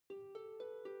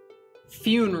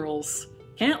Funerals.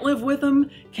 Can't live with them,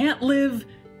 can't live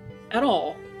at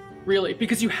all, really,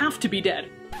 because you have to be dead.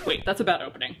 Wait, that's a bad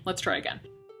opening. Let's try again.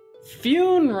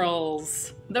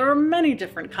 Funerals. There are many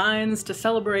different kinds to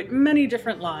celebrate many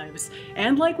different lives,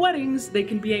 and like weddings, they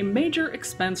can be a major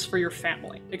expense for your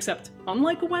family. Except,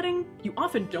 unlike a wedding, you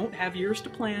often don't have years to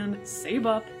plan, save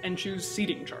up, and choose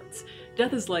seating charts.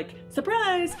 Death is like,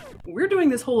 surprise! We're doing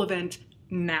this whole event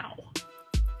now.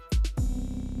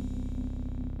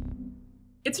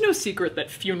 It's no secret that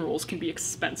funerals can be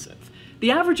expensive. The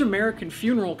average American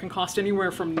funeral can cost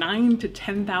anywhere from $9,000 to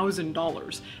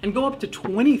 $10,000 and go up to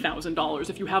 $20,000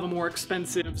 if you have a more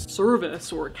expensive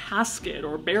service or casket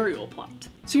or burial plot.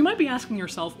 So you might be asking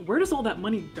yourself, where does all that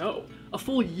money go? A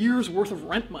full year's worth of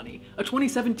rent money, a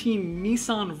 2017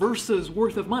 Nissan Versa's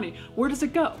worth of money, where does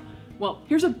it go? Well,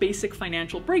 here's a basic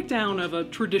financial breakdown of a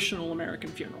traditional American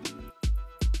funeral.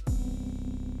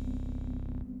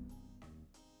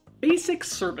 Basic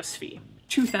service fee,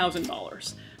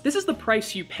 $2,000. This is the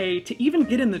price you pay to even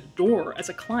get in the door as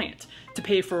a client, to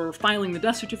pay for filing the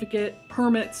death certificate,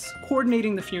 permits,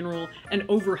 coordinating the funeral, and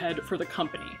overhead for the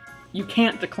company. You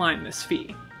can't decline this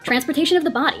fee. Transportation of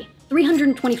the body,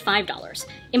 $325.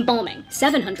 Embalming,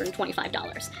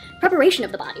 $725. Preparation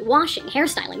of the body, washing,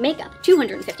 hairstyling, makeup,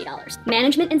 $250.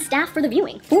 Management and staff for the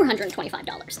viewing,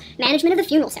 $425. Management of the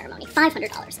funeral ceremony,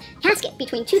 $500. Casket,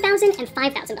 between $2,000 and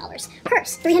 $5,000.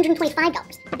 Purse,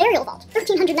 $325. Burial vault,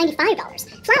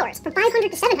 $1,395. Flowers, from $500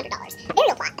 to $700.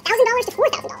 Burial plot, $1,000 to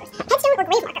 $4,000. Headstone or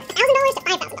grave marker, $1,000 to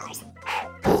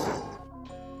 $5,000.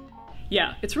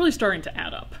 Yeah, it's really starting to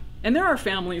add up. And there are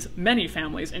families, many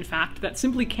families in fact, that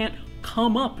simply can't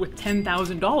come up with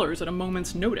 $10,000 at a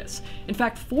moment's notice. In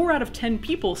fact, 4 out of 10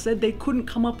 people said they couldn't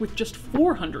come up with just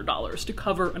 $400 to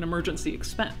cover an emergency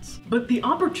expense. But the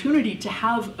opportunity to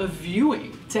have a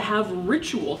viewing, to have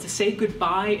ritual, to say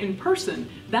goodbye in person,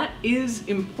 that is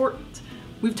important.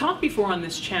 We've talked before on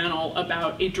this channel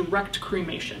about a direct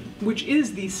cremation, which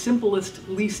is the simplest,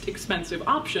 least expensive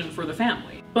option for the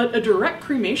family. But a direct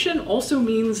cremation also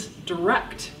means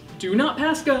direct. Do not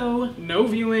pass go, no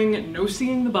viewing, no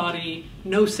seeing the body,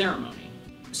 no ceremony.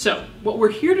 So, what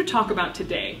we're here to talk about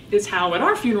today is how at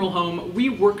our funeral home we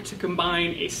work to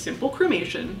combine a simple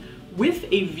cremation with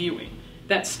a viewing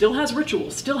that still has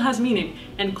ritual, still has meaning,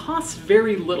 and costs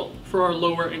very little for our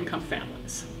lower income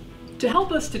families. To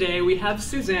help us today, we have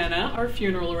Susana, our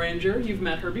funeral arranger, you've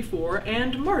met her before,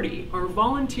 and Marty, our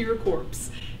volunteer corpse.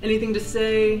 Anything to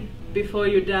say before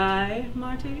you die,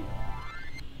 Marty?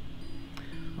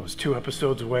 I was 2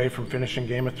 episodes away from finishing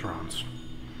Game of Thrones.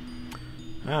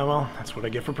 Ah, well, that's what I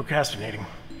get for procrastinating.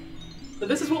 So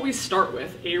this is what we start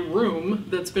with: a room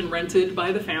that's been rented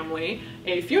by the family,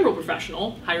 a funeral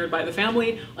professional hired by the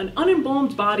family, an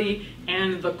unembalmed body,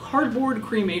 and the cardboard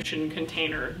cremation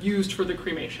container used for the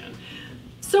cremation.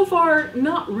 So far,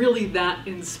 not really that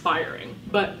inspiring,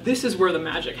 but this is where the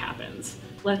magic happens.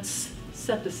 Let's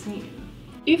set the scene.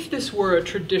 If this were a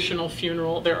traditional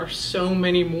funeral, there are so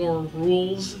many more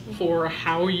rules for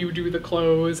how you do the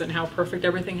clothes and how perfect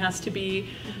everything has to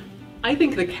be. I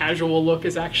think the casual look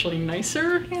is actually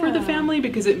nicer for the family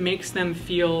because it makes them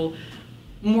feel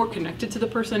more connected to the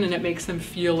person, and it makes them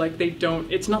feel like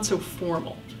it's not so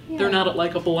formal. They're not at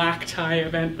like a black tie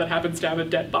event that happens to have a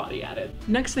dead body at it.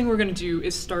 Next thing we're gonna do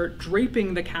is start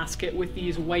draping the casket with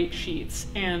these white sheets.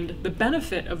 And the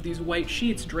benefit of these white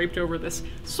sheets draped over this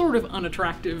sort of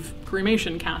unattractive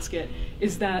cremation casket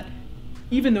is that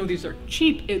even though these are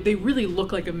cheap, they really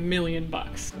look like $1 million.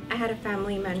 I had a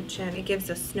family mention it gives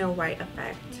a Snow White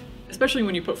effect. Especially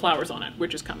when you put flowers on it,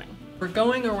 which is coming. We're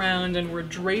going around and we're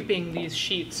draping these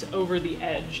sheets over the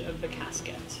edge of the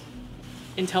casket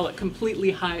until it completely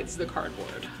hides the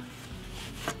cardboard.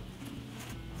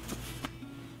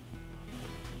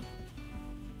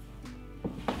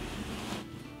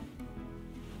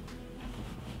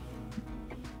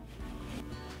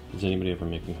 Does anybody ever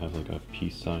make them have like a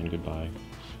peace sign goodbye,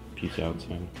 peace out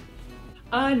sign?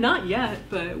 Not yet,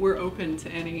 but we're open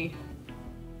to any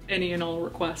and all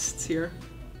requests here.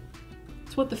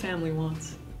 It's what the family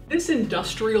wants. This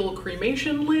industrial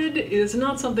cremation lid is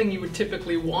not something you would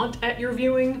typically want at your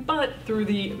viewing, but through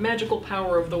the magical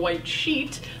power of the white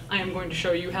sheet, I am going to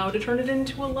show you how to turn it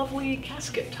into a lovely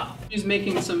casket top. She's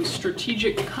making some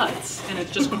strategic cuts, and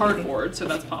it's just cardboard, so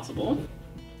that's possible.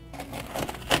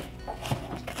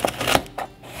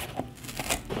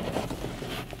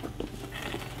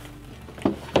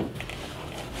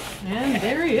 And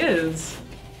there he is.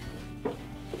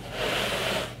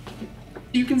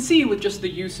 You can see with just the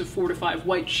use of 4 to 5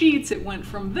 white sheets, it went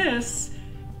from this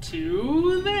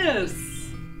to this.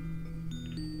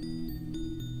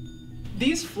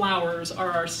 These flowers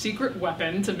are our secret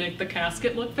weapon to make the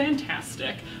casket look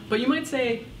fantastic, but you might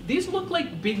say, these look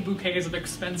like big bouquets of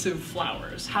expensive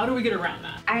flowers. How do we get around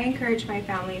that? I encourage my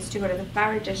families to go to the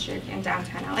flower district in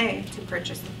downtown LA to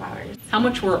purchase the flowers. How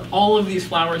much were all of these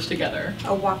flowers together?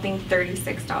 A whopping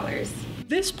 $36.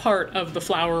 This part of the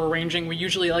flower arranging we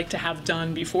usually like to have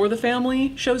done before the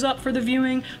family shows up for the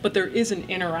viewing, but there is an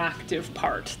interactive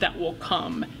part that will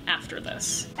come after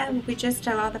this. And we just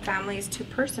allow the families to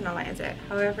personalize it,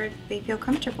 however they feel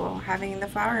comfortable having the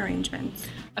flower arrangements.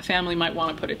 A family might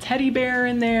want to put a teddy bear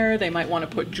in there, they might want to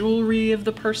put jewelry of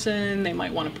the person, they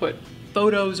might want to put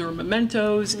photos or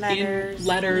mementos,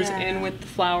 letters in with the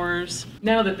flowers.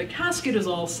 Now that the casket is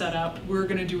all set up, we're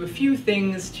gonna do a few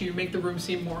things to make the room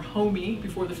seem more homey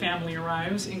before the family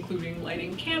arrives, including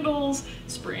lighting candles,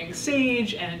 spraying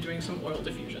sage, and doing some oil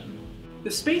diffusion.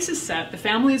 The space is set, the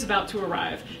family is about to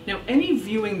arrive. Now, any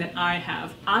viewing that I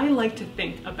have, I like to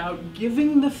think about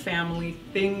giving the family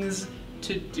things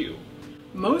to do.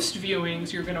 Most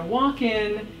viewings, you're gonna walk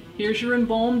in, here's your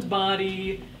embalmed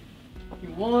body, you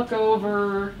walk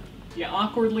over, you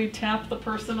awkwardly tap the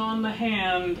person on the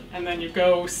hand, and then you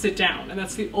go sit down. And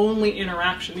that's the only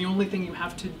interaction, the only thing you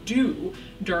have to do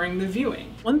during the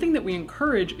viewing. One thing that we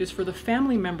encourage is for the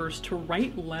family members to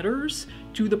write letters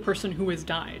to the person who has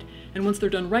died. And once they're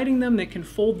done writing them, they can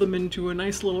fold them into a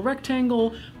nice little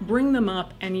rectangle, bring them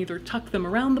up, and either tuck them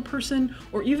around the person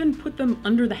or even put them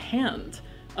under the hand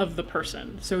of the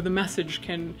person, so the message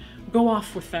can go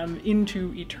off with them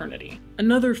into eternity.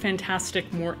 Another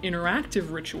fantastic, more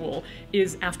interactive ritual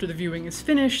is after the viewing is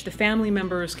finished, the family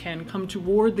members can come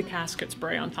toward the casket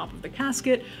spray on top of the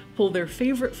casket, pull their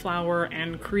favorite flower,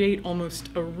 and create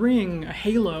almost a ring, a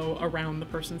halo around the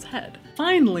person's head.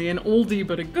 Finally, an oldie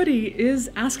but a goodie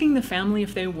is asking the family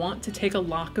if they want to take a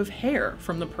lock of hair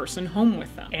from the person home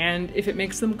with them. And if it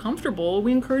makes them comfortable,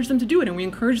 we encourage them to do it, and we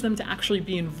encourage them to actually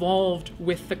be involved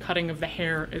with the cutting of the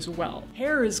hair as well.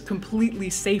 Hair is completely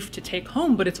safe to take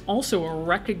home, but it's also a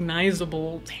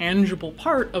recognizable, tangible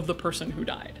part of the person who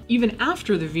died. Even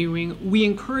after the viewing, we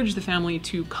encourage the family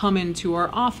to come into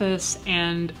our office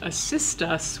and assist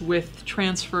us with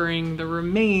transferring the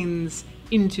remains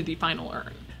into the final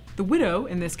urn. The widow,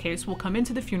 in this case, will come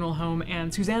into the funeral home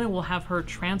and Susana will have her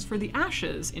transfer the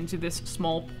ashes into this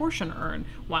small portion urn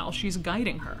while she's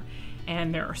guiding her.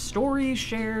 And there are stories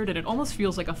shared, and it almost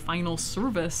feels like a final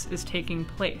service is taking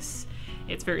place.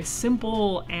 It's very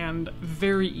simple and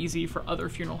very easy for other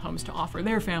funeral homes to offer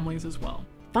their families as well.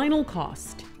 Final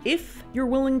cost. If you're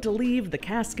willing to leave the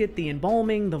casket, the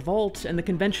embalming, the vault, and the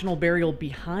conventional burial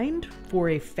behind for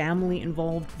a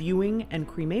family-involved viewing and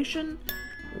cremation,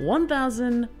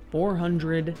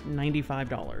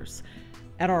 $1,495.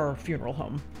 At our funeral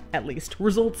home, at least.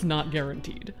 Results not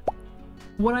guaranteed.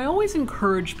 What I always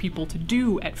encourage people to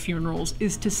do at funerals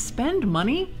is to spend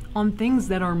money on things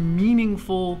that are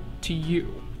meaningful to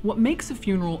you. What makes a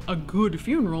funeral a good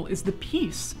funeral is the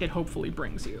peace it hopefully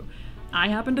brings you. I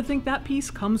happen to think that peace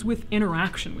comes with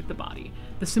interaction with the body,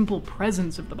 the simple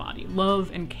presence of the body, love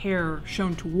and care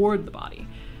shown toward the body.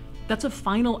 That's a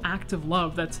final act of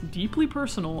love that's deeply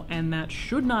personal and that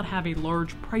should not have a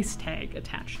large price tag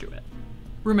attached to it.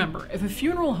 Remember, if a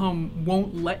funeral home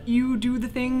won't let you do the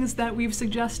things that we've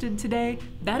suggested today,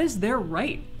 that is their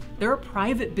right. They're a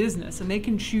private business and they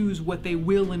can choose what they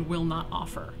will and will not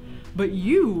offer. But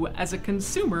you, as a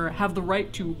consumer, have the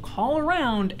right to call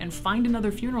around and find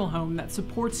another funeral home that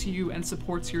supports you and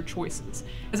supports your choices.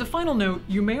 As a final note,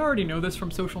 you may already know this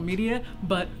from social media,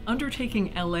 but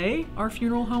Undertaking LA, our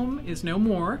funeral home, is no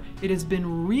more. It has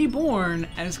been reborn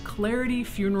as Clarity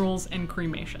Funerals and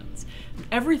Cremations.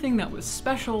 Everything that was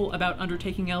special about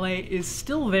Undertaking LA is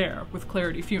still there with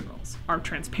Clarity Funerals. Our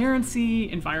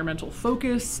transparency, environmental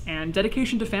focus, and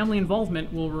dedication to family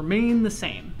involvement will remain the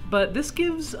same. But this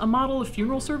gives a model of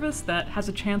funeral service that has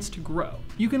a chance to grow.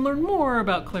 You can learn more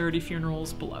about Clarity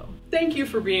Funerals below. Thank you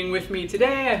for being with me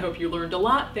today. I hope you learned a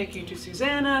lot. Thank you to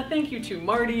Susana. Thank you to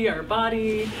Marty, our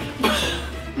body. Did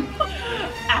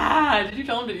you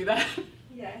tell him to do that?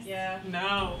 Yes. Yeah,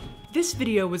 no. This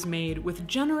video was made with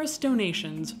generous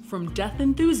donations from death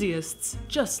enthusiasts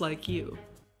just like you.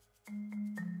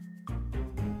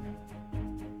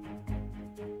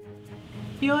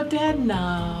 You're dead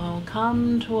now,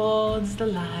 come towards the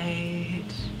light.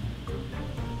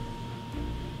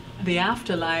 The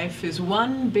afterlife is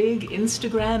one big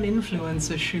Instagram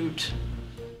influencer shoot.